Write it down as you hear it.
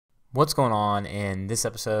What's going on in this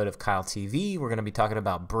episode of Kyle TV? We're going to be talking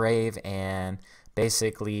about Brave, and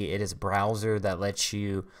basically it is a browser that lets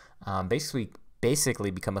you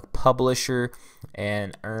basically become a publisher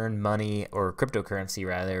and earn money, or cryptocurrency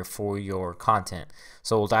rather, for your content.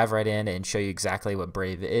 So we'll dive right in and show you exactly what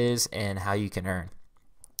Brave is and how you can earn.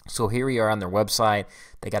 So here we are on their website.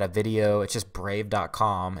 They got a video. It's just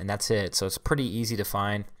brave.com, and that's it. So it's pretty easy to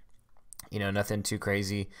find. You know, nothing too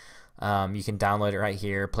crazy. You can download it right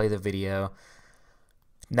here, play the video.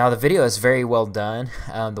 Now the video is very well done,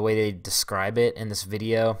 the way they describe it in this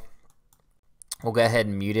video. We'll go ahead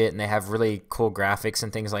and mute it, and they have really cool graphics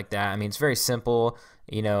and things like that. I mean, it's very simple,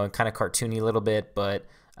 you know, and kind of cartoony a little bit, but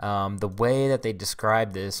the way that they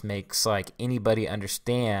describe this makes like anybody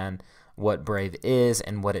understand what Brave is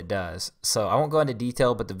and what it does. So I won't go into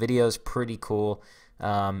detail, but the video is pretty cool.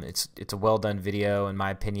 It's a well done video in my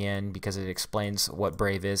opinion, because it explains what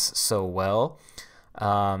Brave is so well,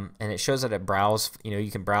 and it shows that you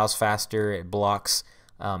can browse faster. It blocks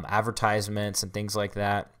advertisements and things like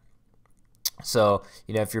that. So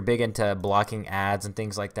if you're big into blocking ads and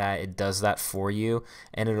things like that, it does that for you,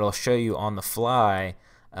 and it'll show you on the fly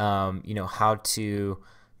how to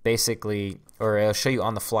basically, or it'll show you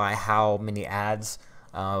on the fly how many ads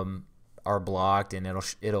are blocked, and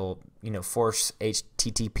it'll force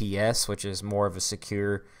HTTPS, which is more of a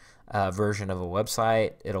secure version of a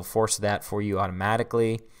website. It'll force that for you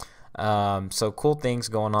automatically. So cool things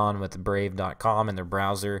going on with Brave.com and their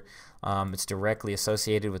browser. It's directly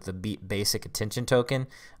associated with the basic attention token,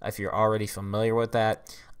 if you're already familiar with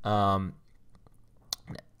that.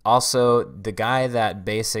 Also, the guy that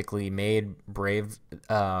basically made Brave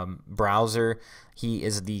browser, he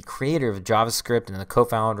is the creator of JavaScript and the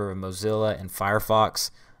co-founder of Mozilla and Firefox.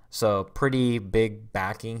 So pretty big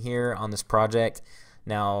backing here on this project.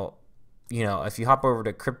 Now, if you hop over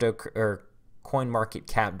to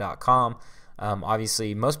coinmarketcap.com,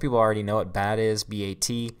 obviously most people already know what BAT is, BAT,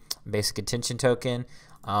 basic attention token,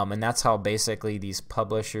 and that's how basically these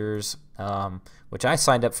publishers, which I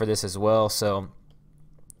signed up for this as well. So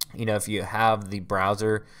if you have the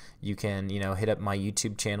browser, you can hit up my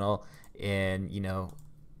YouTube channel and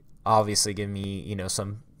obviously give me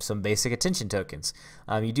some basic attention tokens.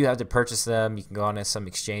 You do have to purchase them. You can go on to some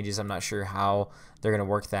exchanges. I'm not sure how they're going to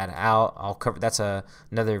work that out. I'll cover that's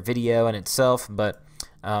another video in itself, but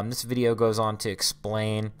this video goes on to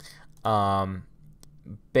explain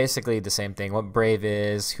basically the same thing: what Brave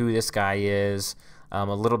is, who this guy is, a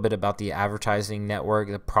little bit about the advertising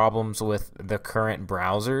network, the problems with the current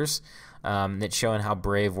browsers. It's showing how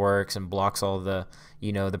Brave works and blocks all the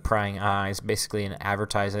the prying eyes, basically, in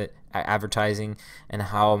advertising, and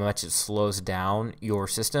how much it slows down your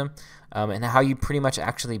system, and how you pretty much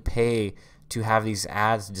actually pay to have these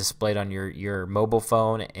ads displayed on your mobile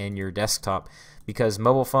phone and your desktop, because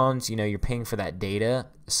mobile phones, you're paying for that data.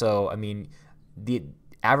 So I mean, these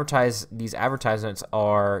advertisements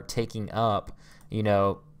are taking up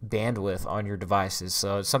bandwidth on your devices,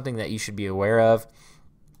 so it's something that you should be aware of.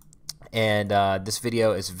 And this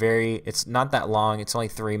video is it's not that long. It's only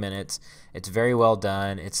 3 minutes. It's very well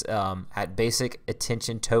done. It's at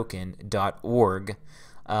basicattentiontoken.org.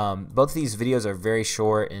 Both of these videos are very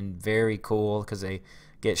short and very cool, because they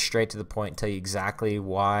get straight to the point and tell you exactly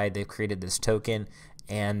why they've created this token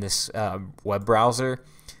and this web browser.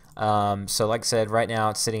 So like I said, right now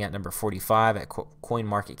it's sitting at number 45 at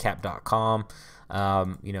coinmarketcap.com.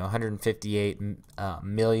 158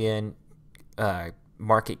 million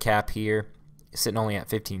market cap here, sitting only at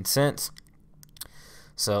 15 cents.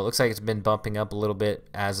 So it looks like it's been bumping up a little bit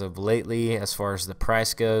as of lately as far as the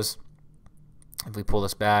price goes. If we pull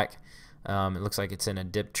this back, it looks like it's in a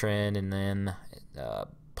dip trend, and then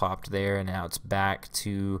popped there, and now it's back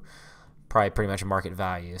to probably pretty much market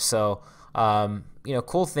value. So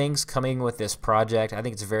cool things coming with this project. I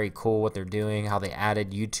think it's very cool what they're doing, how they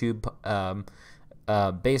added YouTube,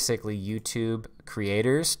 basically YouTube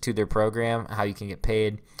creators to their program, how you can get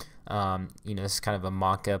paid. This is kind of a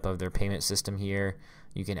mock-up of their payment system here.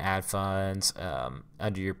 You can add funds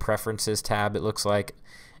under your preferences tab, it looks like,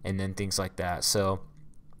 and then things like that. So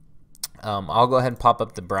I'll go ahead and pop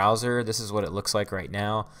up the browser. This is what it looks like right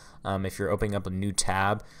now. If you're opening up a new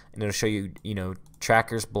tab, and it'll show you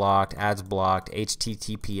trackers blocked, ads blocked,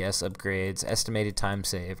 HTTPS upgrades, estimated time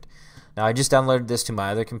saved. Now I just downloaded this to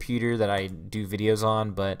my other computer that I do videos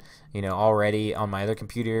on, but already on my other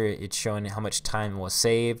computer it's showing how much time was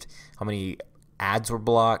saved, how many ads were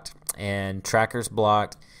blocked and trackers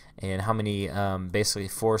blocked, and how many basically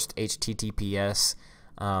forced HTTPS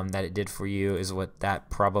that it did for you, is what that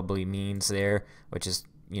probably means there, which is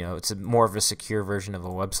it's more of a secure version of a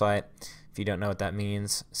website, if you don't know what that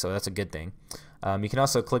means. So that's a good thing. You can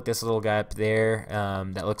also click this little guy up there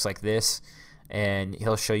that looks like this, and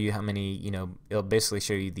he'll show you how many, it'll basically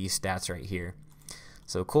show you these stats right here.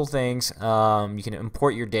 So cool things. You can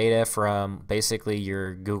import your data from basically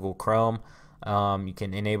your Google Chrome. You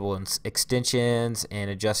can enable extensions and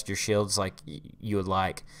adjust your shields like you would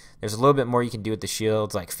like. There's a little bit more you can do with the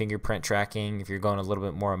shields, like fingerprint tracking. If you're going a little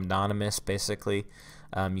bit more anonymous, basically,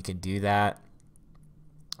 you can do that.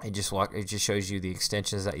 It just shows you the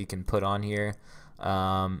extensions that you can put on here,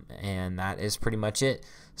 and that is pretty much it.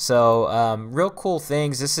 So real cool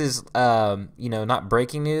things. This is not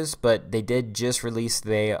breaking news, but they did just release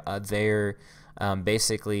their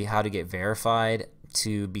basically how to get verified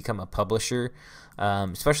to become a publisher.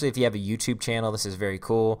 Especially if you have a YouTube channel, this is very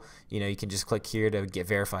cool. You can just click here to get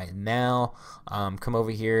verified now. Come over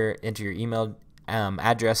here, enter your email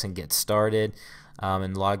address, and get started,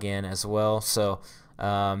 and log in as well. So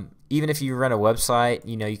even if you run a website,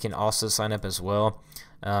 you can also sign up as well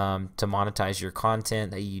to monetize your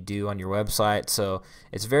content that you do on your website. So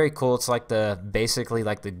it's very cool. It's like basically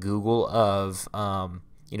like the Google of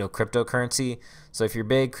cryptocurrency. So if you're a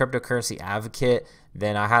big cryptocurrency advocate,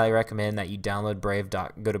 then I highly recommend that you download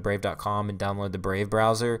go to brave.com and download the Brave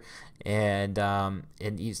browser. And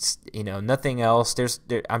nothing else.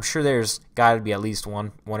 I'm sure there's got to be at least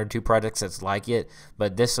one or two projects that's like it,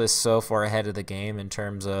 but this is so far ahead of the game in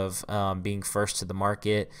terms of being first to the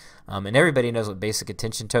market. And everybody knows what basic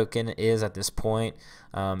attention token is at this point.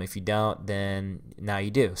 If you don't, then now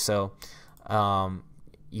you do. So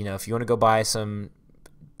if you want to go buy some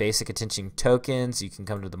basic attention tokens, you can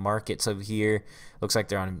come to the markets over here. Looks like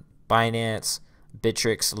they're on Binance,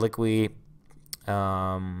 Bittrex, Liquid,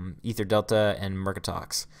 Ether Delta, and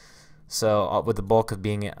Mercatox. So with the bulk of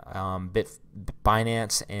being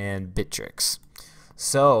Binance and Bittrex.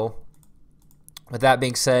 So with that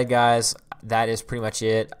being said, guys, that is pretty much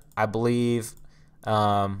it. I believe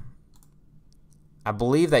that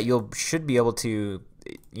you should be able to.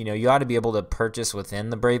 You ought to be able to purchase within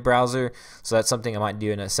the Brave browser. So that's something I might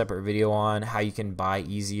do in a separate video on how you can buy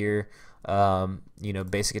easier,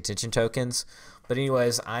 basic attention tokens. But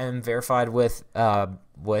anyways, I am verified with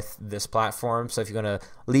this platform. So if you're gonna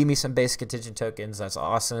leave me some basic attention tokens, that's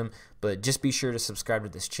awesome. But just be sure to subscribe to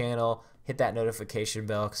this channel, hit that notification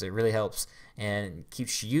bell, because it really helps and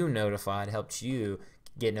keeps you notified, helps you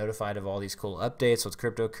get notified of all these cool updates with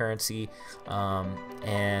cryptocurrency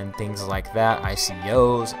and things like that,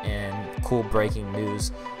 ICOs, and cool breaking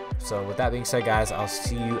news. So with that being said, guys, I'll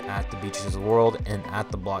see you at the beaches of the world and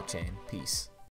at the blockchain. Peace.